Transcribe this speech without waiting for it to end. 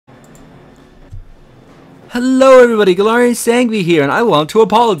Hello everybody, Galarian Sangvi here, and I want to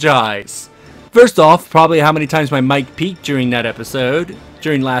apologize. First off, probably how many times my mic peaked during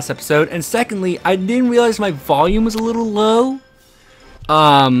last episode, and secondly, I didn't realize my volume was a little low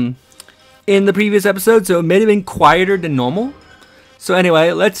in the previous episode, so it may have been quieter than normal. So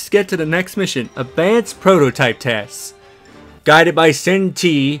anyway, let's get to the next mission, Advanced Prototype Tests. Guided by Sin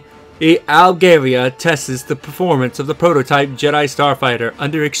T, Algaria tests the performance of the prototype Jedi Starfighter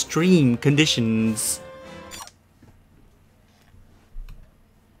under extreme conditions.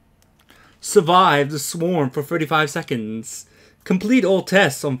 Survive the swarm for 35 seconds. Complete all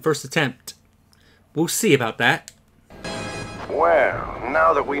tests on first attempt. We'll see about that. Well,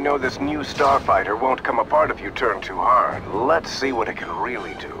 now that we know this new Starfighter won't come apart if you turn too hard, let's see what it can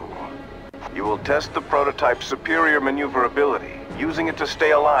really do. You will test the prototype's superior maneuverability, using it to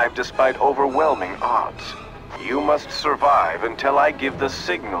stay alive despite overwhelming odds. You must survive until I give the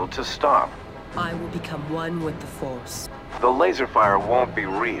signal to stop. I will become one with the Force. The laser fire won't be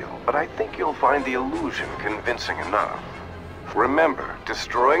real, but I think you'll find the illusion convincing enough. Remember,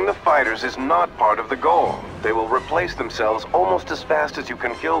 destroying the fighters is not part of the goal. They will replace themselves almost as fast as you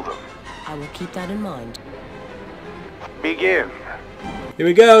can kill them. I will keep that in mind. Begin. Here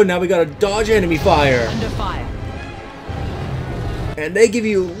we go, now we gotta dodge enemy fire. Under fire. And they give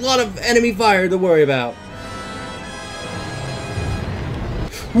you a lot of enemy fire to worry about.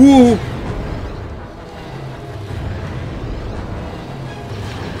 Woo!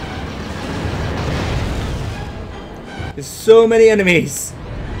 There's so many enemies.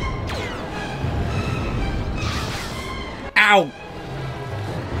 Ow!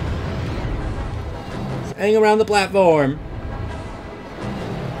 Just hang around the platform.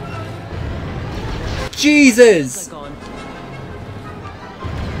 Jesus!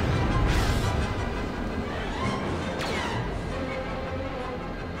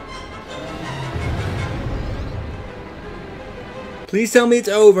 Please tell me it's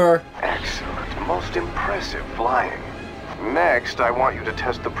over. Excellent. Most impressive flying. Next, I want you to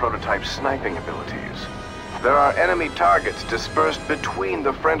test the prototype's sniping abilities. There are enemy targets dispersed between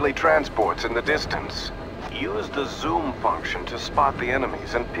the friendly transports in the distance. Use the zoom function to spot the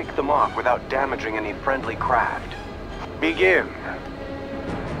enemies and pick them off without damaging any friendly craft. Begin.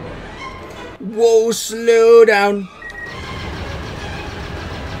 Whoa, slow down.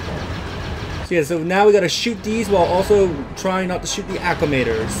 So yeah, so now we gotta shoot these while also trying not to shoot the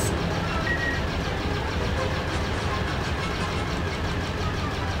acclimators.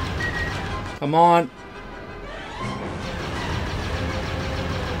 Come on.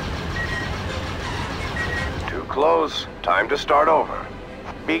 Too close. Time to start over.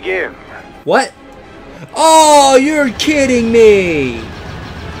 Begin. What? Oh, you're kidding me!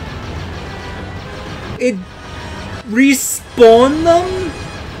 It respawned them?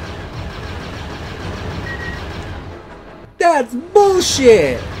 That's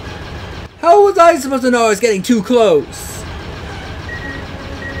bullshit! How was I supposed to know I was getting too close?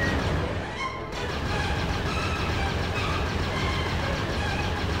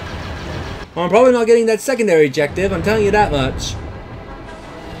 Well, I'm probably not getting that secondary objective, I'm telling you that much.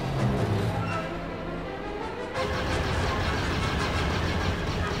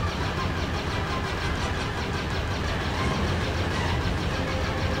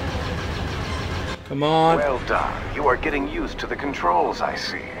 Come on. Well done. You are getting used to the controls, I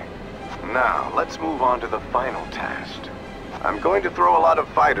see. Now, let's move on to the final test. I'm going to throw a lot of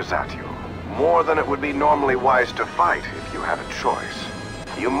fighters at you. More than it would be normally wise to fight if you had a choice.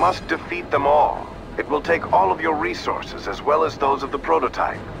 You must defeat them all. It will take all of your resources as well as those of the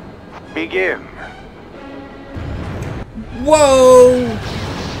prototype. Begin. Whoa!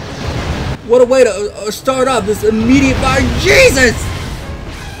 What a way to start off this immediate fire. Jesus!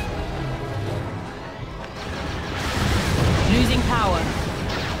 Losing power.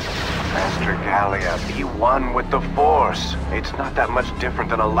 Master Gallia, be one with the Force. It's not that much different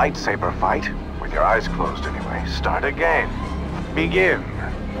than a lightsaber fight. With your eyes closed anyway. Start again. Begin.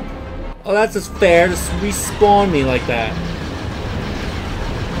 Oh, that's just fair. Just respawn me like that.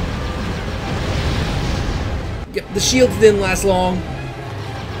 Yep, the shields didn't last long.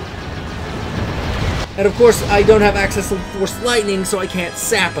 And of course, I don't have access to Force Lightning, so I can't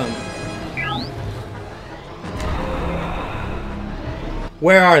sap them.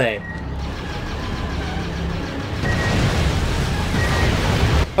 Where are they?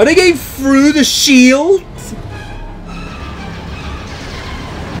 Are they getting through the shield?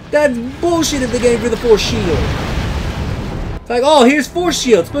 That's bullshit if they're getting through the Force shield. It's like, oh, here's Force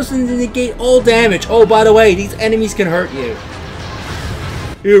shield. It's supposed to negate all damage. Oh, by the way, these enemies can hurt you.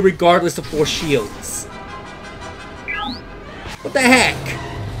 Regardless of Force shields. What the heck?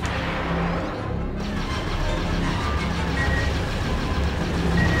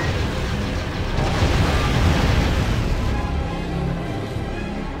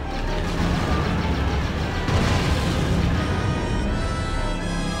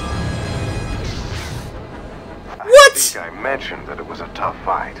 think I mentioned that it was a tough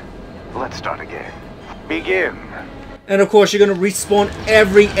fight. Let's start again. Begin. And of course, you're gonna respawn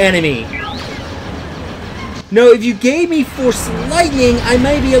every enemy. No, if you gave me Force Lightning, I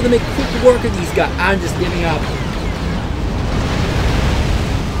might be able to make quick work of these guys. I'm just giving up.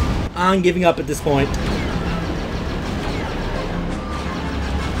 I'm giving up at this point.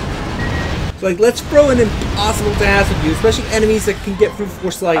 So, like, let's throw an impossible task with you, especially enemies that can get through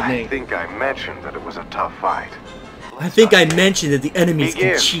Force Lightning. I think I mentioned that it was a tough fight. I think I mentioned that the enemies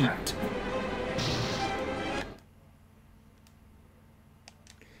can cheat.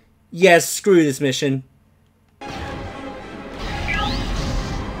 Yes, screw this mission.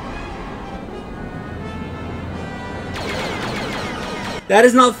 That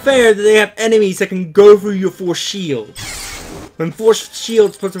is not fair that they have enemies that can go through your Force shields. When Force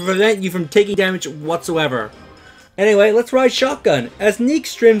shields supposed to prevent you from taking damage whatsoever. Anyway, let's ride Shotgun. As Neek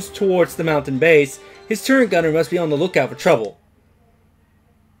streams towards the mountain base, his turret gunner must be on the lookout for trouble.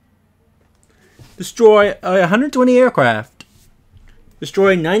 Destroy 120 aircraft.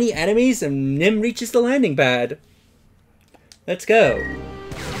 Destroy 90 enemies and Nim reaches the landing pad. Let's go.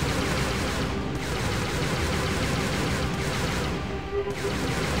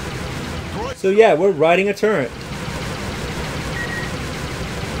 So yeah, we're riding a turret.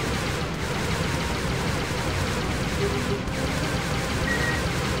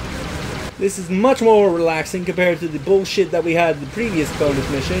 This is much more relaxing compared to the bullshit that we had in the previous bonus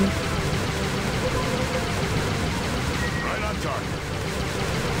mission. Right on target.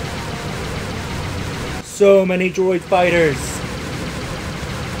 So many droid fighters.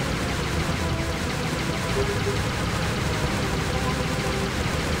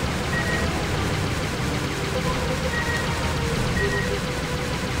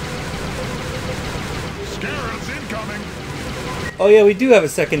 Scarabs incoming. Oh yeah, we do have a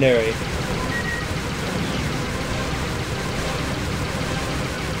secondary.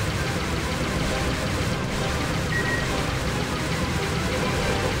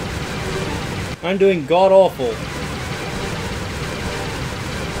 I'm doing god-awful.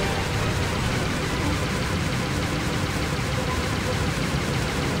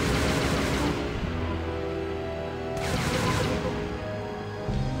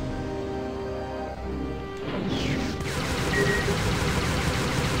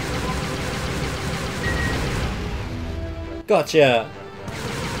 Gotcha.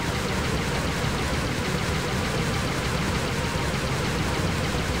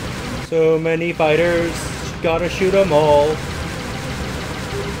 So many fighters, gotta shoot them all.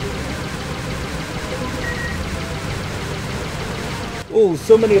 Oh,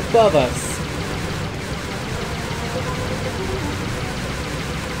 so many above us.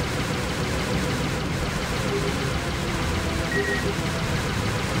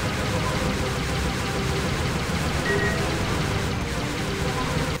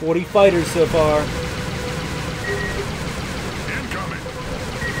 "40 fighters so far."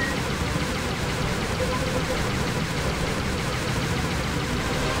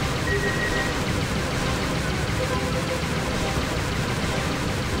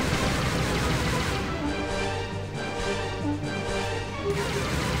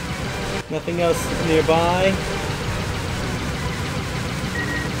 Nothing else nearby.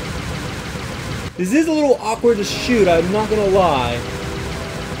 This is a little awkward to shoot, I'm not gonna lie.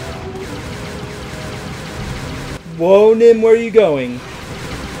 Whoa, Nim, where are you going?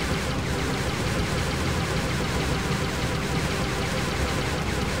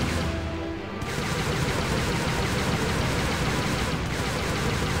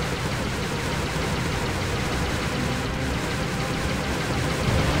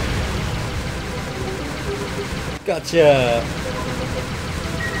 Gotcha.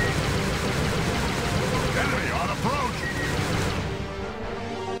 Enemy on approach.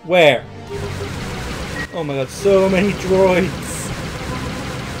 Where? Oh my god, so many droids.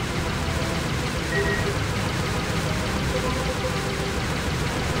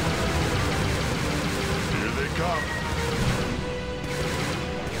 Here they come.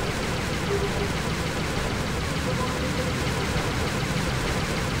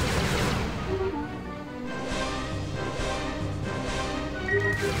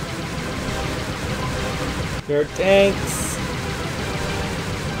 There are tanks.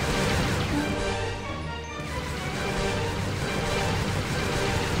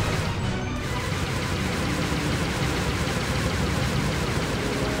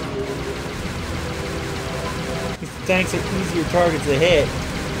 These tanks are easier targets to hit.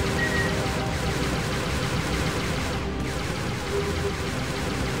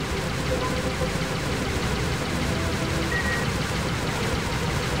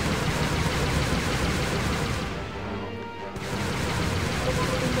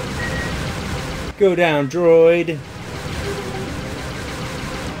 Go down, droid.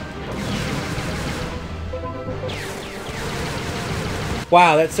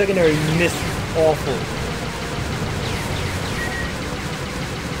 Wow, that secondary missed awful.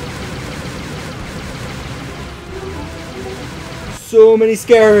 So many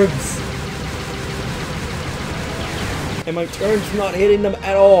scarabs. And my turn's not hitting them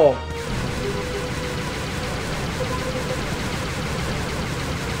at all.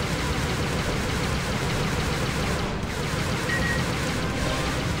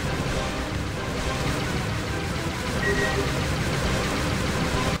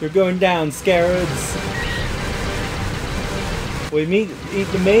 You're going down, scarabs. We eat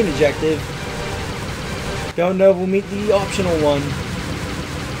the main objective. Don't know if we'll meet the optional one.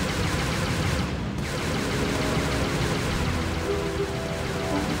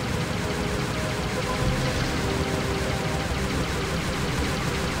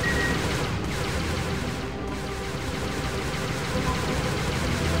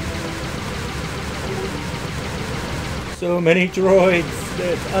 So many droids,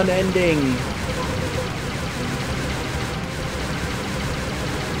 it's unending.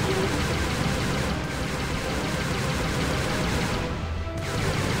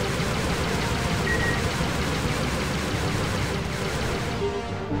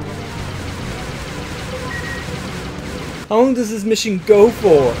 How long does this mission go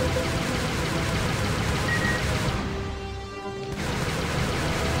for?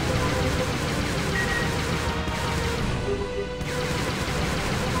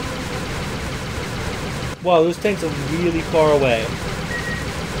 Wow, those tanks are really far away.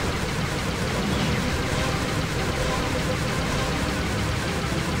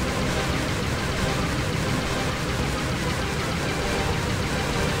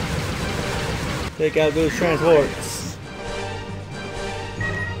 Take out those transports.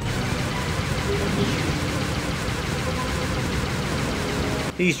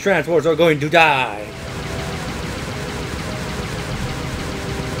 These transports are going to die.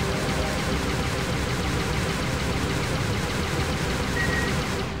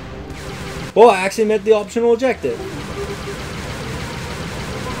 Well, I actually met the optional objective.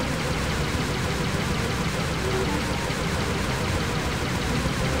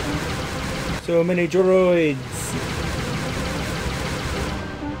 So many droids.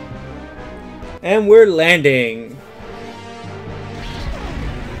 And we're landing.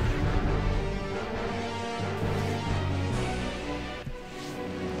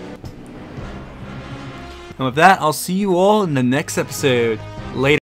 And with that, I'll see you all in the next episode. Later.